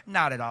serve.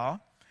 Not at all.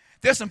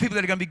 There's some people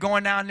that are going to be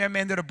going down there,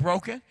 man, that are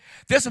broken.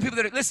 There's some people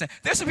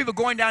there's some people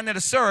going down there to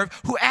serve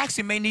who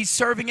actually may need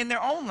serving in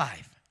their own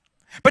life.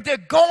 But they're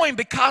going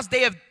because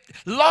they have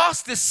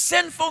lost this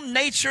sinful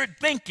nature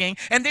thinking,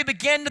 and they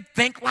begin to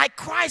think like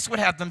Christ would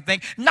have them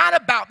think, not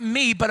about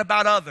me, but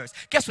about others.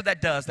 Guess what that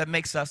does? That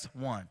makes us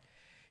one.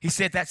 He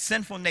said that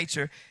sinful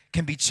nature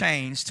can be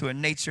changed to a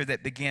nature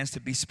that begins to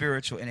be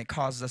spiritual, and it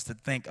causes us to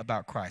think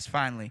about Christ.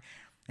 Finally,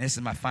 and this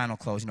is my final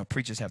close. You know,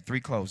 preachers have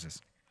 3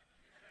 closes.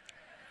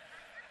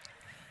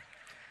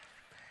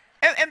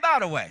 And by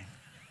the way,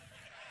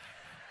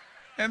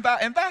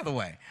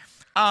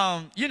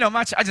 you know,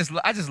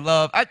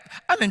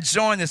 I'm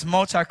enjoying this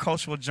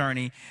multicultural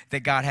journey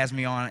that God has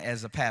me on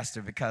as a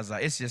pastor because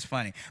it's just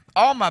funny.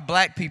 All my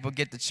black people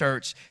get to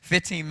church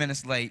 15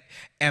 minutes late,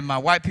 and my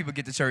white people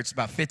get to church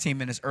about 15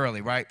 minutes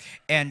early, right?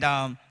 And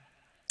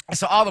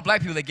so all the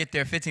black people that get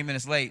there 15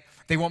 minutes late,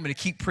 they want me to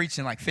keep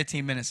preaching like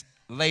 15 minutes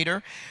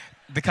later,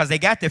 because they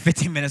got there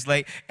 15 minutes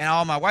late, and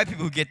all my white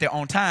people who get there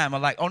on time are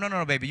like, oh,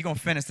 no, baby, you're going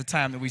to finish the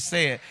time that we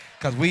said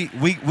because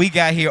we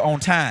got here on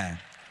time.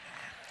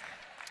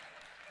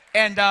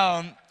 And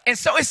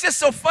so it's just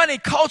so funny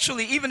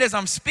culturally, even as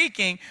I'm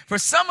speaking, for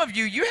some of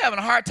you, you're having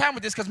a hard time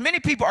with this because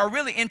many people are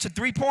really into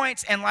 3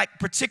 points and like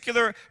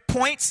particular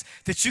points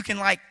that you can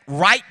like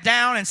write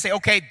down and say,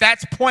 okay,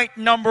 that's point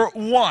number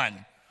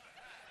 1.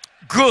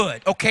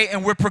 Good. Okay,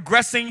 and we're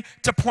progressing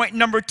to point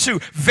number 2.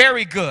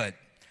 Very good.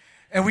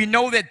 And we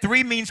know that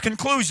 3 means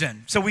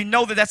conclusion. So we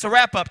know that that's a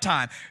wrap-up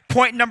time.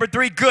 Point number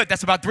 3, good.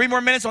 That's about 3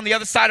 more minutes on the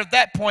other side of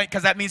that point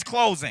because that means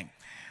closing.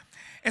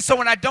 And so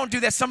when I don't do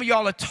that, some of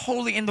y'all are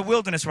totally in the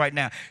wilderness right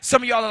now.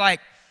 Some of y'all are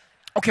like,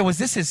 okay, was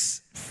this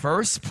his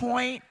first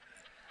point?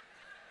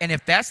 And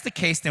if that's the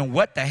case, then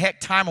what the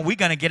heck time are we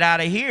going to get out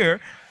of here?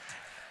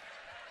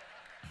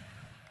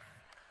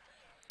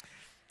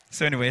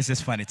 So anyway, it's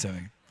just funny to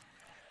me.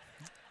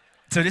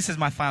 So this is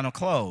my final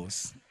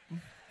close.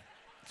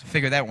 So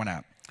figure that one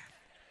out.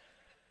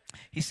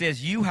 He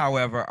says, you,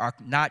 however, are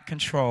not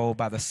controlled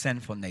by the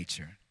sinful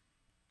nature,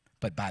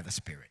 but by the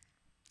Spirit.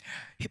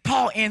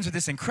 Paul ends with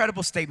this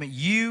incredible statement.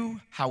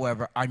 You,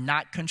 however, are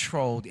not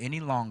controlled any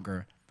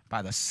longer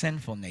by the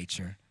sinful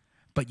nature,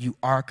 but you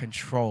are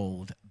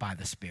controlled by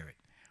the Spirit.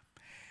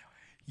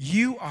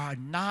 You are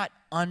not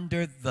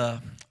under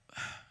the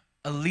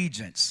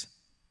allegiance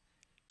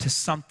to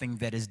something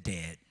that is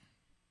dead.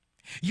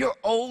 Your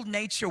old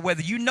nature,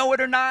 whether you know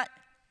it or not,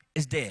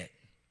 is dead.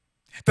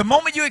 The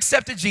moment you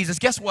accepted Jesus,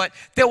 guess what?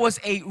 There was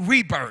a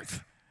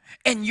rebirth.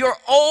 And your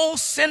old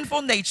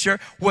sinful nature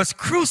was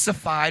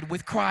crucified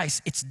with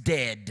Christ. It's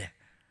dead.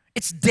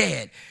 It's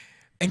dead.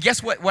 And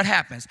guess what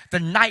happens? The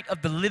night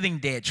of the living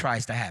dead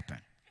tries to happen.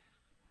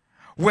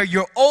 Where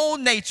your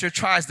old nature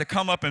tries to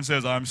come up and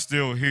says, I'm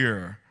still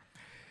here.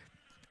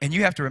 And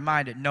you have to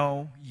remind it,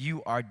 no,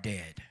 you are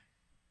dead.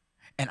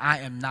 And I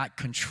am not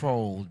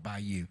controlled by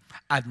you.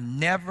 I've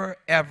never,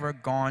 ever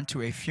gone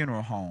to a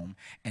funeral home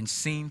and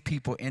seen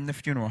people in the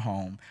funeral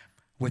home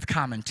with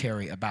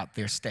commentary about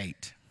their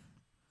state.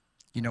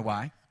 You know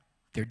why?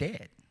 They're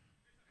dead.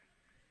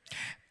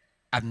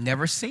 I've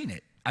never seen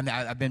it. I mean,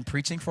 I've been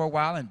preaching for a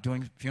while and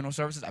doing funeral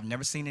services. I've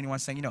never seen anyone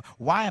saying,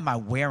 why am I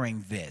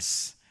wearing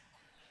this?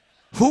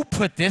 Who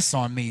put this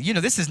on me?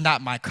 This is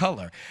not my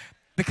color.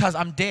 Because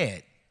I'm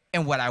dead.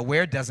 And what I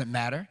wear doesn't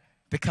matter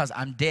because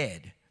I'm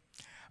dead.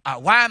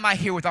 Why am I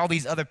here with all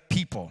these other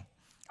people?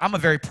 I'm a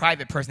very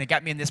private person. They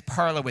got me in this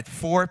parlor with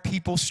 4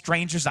 people,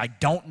 strangers I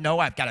don't know.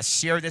 I've got to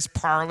share this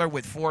parlor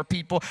with 4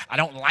 people. I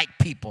don't like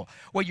people.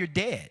 Well, you're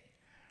dead.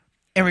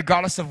 And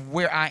regardless of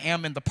where I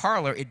am in the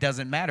parlor, it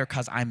doesn't matter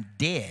because I'm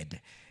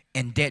dead.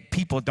 And dead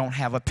people don't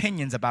have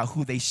opinions about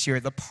who they share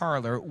the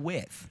parlor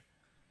with.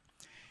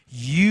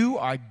 You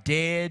are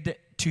dead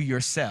to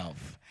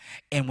yourself.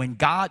 And when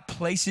God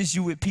places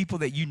you with people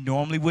that you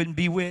normally wouldn't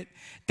be with,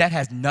 that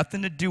has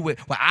nothing to do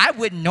with, I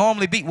wouldn't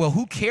normally be. Well,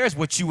 who cares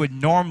what you would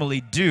normally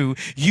do?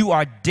 You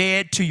are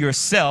dead to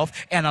yourself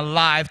and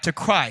alive to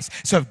Christ.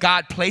 So if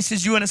God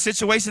places you in a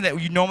situation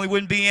that you normally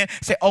wouldn't be in,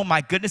 say, oh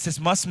my goodness, this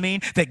must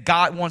mean that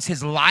God wants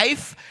his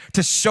life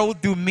to show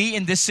through me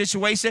in this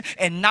situation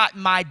and not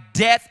my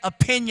death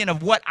opinion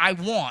of what I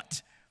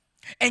want.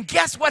 And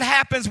guess what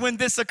happens when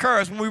this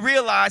occurs? When we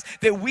realize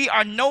that we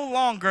are no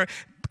longer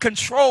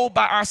controlled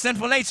by our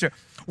sinful nature,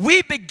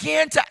 we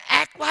begin to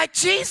act like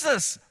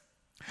Jesus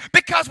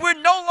because we're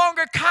no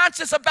longer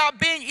conscious about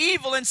being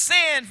evil and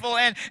sinful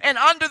and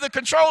under the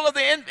control of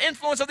the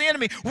influence of the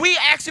enemy. We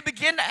actually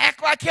begin to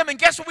act like him. And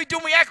guess what we do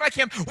when we act like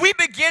him? We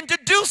begin to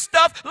do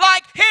stuff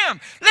like him.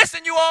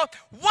 Listen, you all,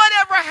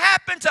 whatever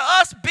happened to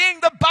us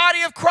being the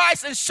body of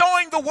Christ and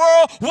showing the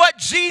world what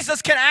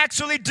Jesus can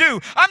actually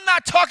do? I'm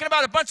not talking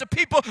about a bunch of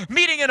people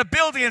meeting in a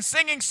building and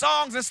singing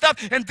songs and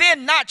stuff and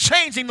then not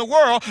changing the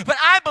world. But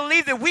I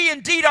believe that we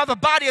indeed are the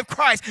body of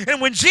Christ.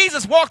 And when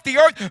Jesus walked the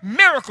earth,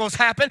 miracles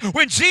happened.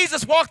 When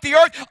Jesus walked the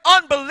earth,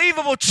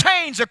 unbelievable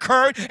change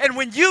occurred. And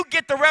when you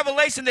get the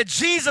revelation that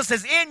Jesus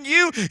is in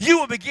you, you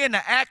will begin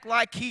to act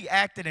like he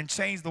acted and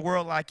change the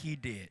world like he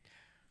did.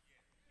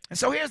 And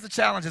so here's the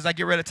challenge as I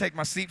get ready to take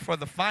my seat for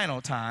the final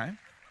time.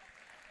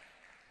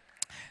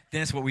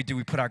 Then it's what we do.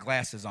 We put our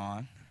glasses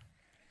on,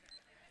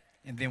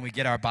 and then we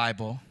get our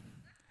Bible,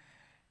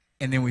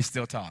 and then we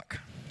still talk.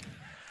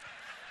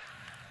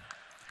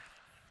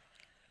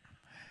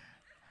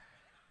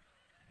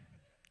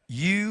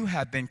 You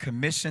have been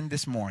commissioned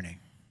this morning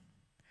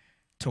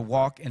to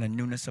walk in a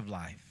newness of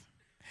life.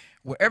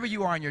 Wherever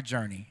you are in your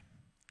journey,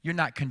 you're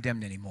not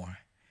condemned anymore.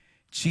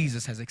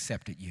 Jesus has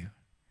accepted you.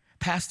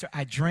 Pastor,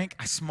 I drink,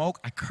 I smoke,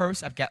 I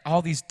curse, I've got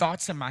all these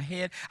thoughts in my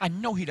head. I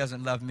know he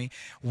doesn't love me.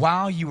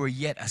 While you were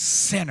yet a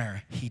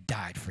sinner, he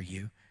died for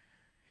you.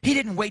 He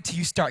didn't wait till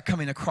you start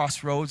coming to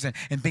Crossroads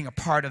and being a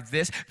part of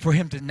this for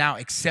him to now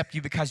accept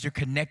you because you're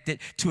connected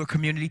to a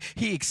community.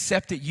 He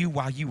accepted you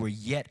while you were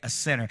yet a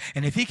sinner.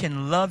 And if he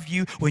can love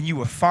you when you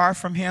were far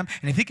from him,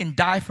 and if he can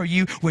die for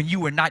you when you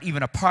were not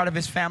even a part of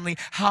his family,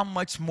 how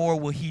much more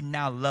will he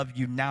now love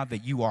you now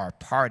that you are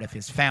a part of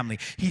his family?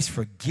 He's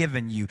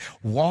forgiven you.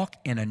 Walk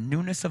in a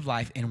newness of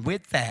life. And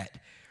with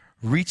that,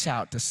 reach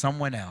out to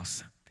someone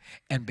else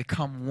and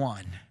become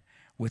one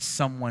with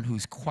someone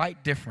who's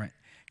quite different.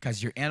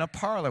 Because you're in a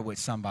parlor with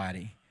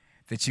somebody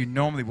that you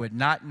normally would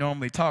not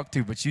normally talk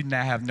to, but you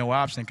now have no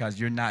option because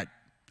you're not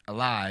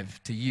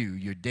alive to you.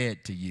 You're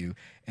dead to you,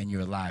 and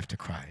you're alive to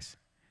Christ.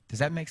 Does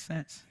that make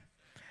sense?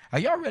 Are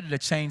y'all ready to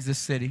change this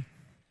city?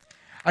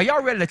 Are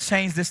y'all ready to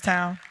change this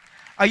town?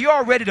 Are you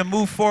all ready to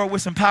move forward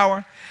with some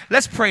power?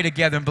 Let's pray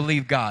together and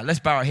believe God. Let's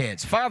bow our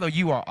heads. Father,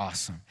 you are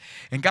awesome.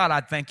 And God,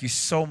 I thank you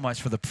so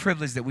much for the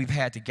privilege that we've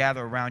had to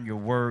gather around your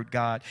word,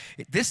 God.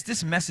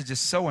 This message is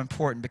so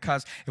important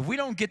because if we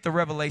don't get the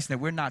revelation that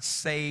we're not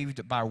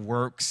saved by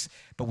works,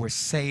 but we're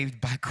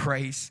saved by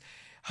grace,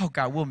 oh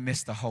God, we'll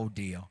miss the whole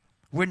deal.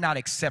 We're not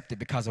accepted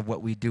because of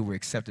what we do. We're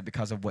accepted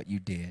because of what you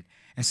did.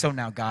 And so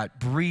now, God,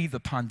 breathe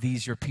upon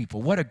these, your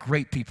people. What a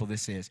great people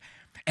this is.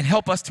 And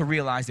help us to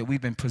realize that we've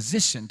been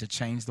positioned to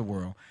change the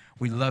world.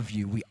 We love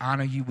you. We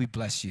honor you. We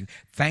bless you.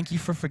 Thank you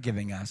for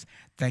forgiving us.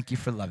 Thank you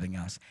for loving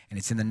us. And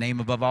it's in the name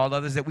above all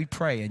others that we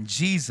pray. In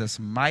Jesus'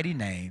 mighty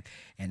name.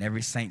 And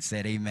every saint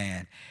said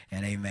amen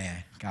and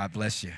amen. God bless you.